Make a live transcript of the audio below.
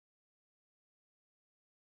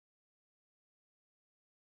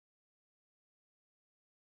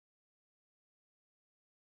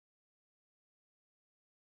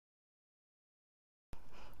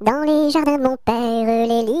Dans les jardins de mon père,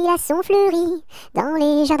 les lilas sont fleuris. Dans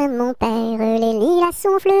les jardins de mon père, les lilas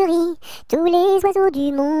sont fleuris. Tous les oiseaux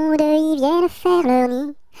du monde y viennent faire leur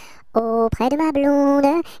nid. Auprès de ma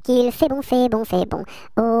blonde, qu'il fait bon, fait bon, fait bon.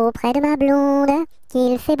 Auprès de ma blonde,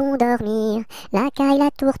 qu'il fait bon dormir. La caille, la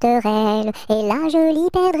tourterelle et la jolie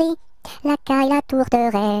perdrix. La caille, la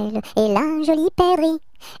tourterelle et la jolie perdrix.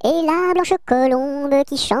 Et la blanche colombe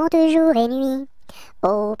qui chante jour et nuit.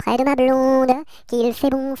 Auprès de ma blonde, qu'il fait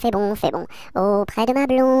bon, fait bon, fait bon. Auprès de ma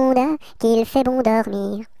blonde, qu'il fait bon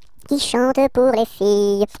dormir. Qui chante pour les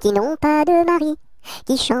filles qui n'ont pas de mari.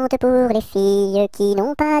 Qui chante pour les filles qui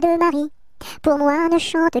n'ont pas de mari. Pour moi ne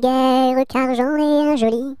chante guère car j'en ai un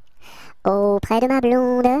joli. Auprès de ma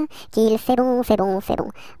blonde, qu'il fait bon, fait bon, fait bon.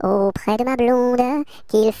 Auprès de ma blonde,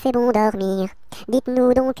 qu'il fait bon dormir.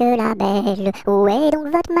 Dites-nous donc la belle, où est donc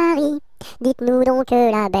votre mari? Dites-nous donc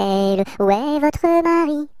la belle, où est votre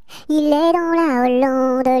mari? Il est dans la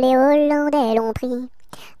Hollande, les Hollandais l'ont pris.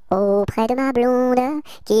 Auprès de ma blonde,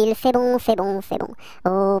 qu'il fait bon, fait bon, fait bon.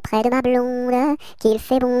 Auprès de ma blonde, qu'il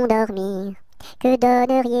fait bon dormir. Que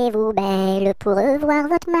donneriez-vous belle pour revoir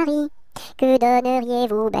votre mari? Que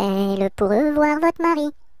donneriez-vous belle pour revoir votre mari?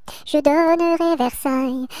 Je donnerais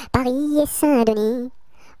Versailles, Paris et Saint-Denis.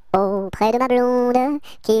 Auprès de ma blonde,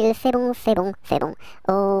 qu'il fait bon, fait bon, fait bon.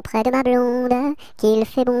 Auprès de ma blonde, qu'il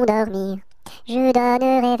fait bon dormir. Je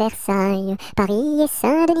donnerai Versailles, Paris et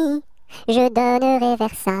Saint-Denis. Je donnerai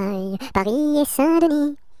Versailles, Paris et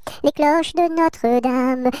Saint-Denis. Les cloches de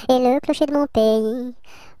Notre-Dame et le clocher de mon pays.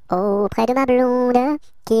 Auprès de ma blonde,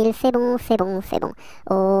 qu'il fait bon, fait bon, fait bon.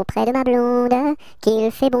 Auprès de ma blonde,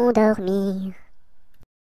 qu'il fait bon dormir.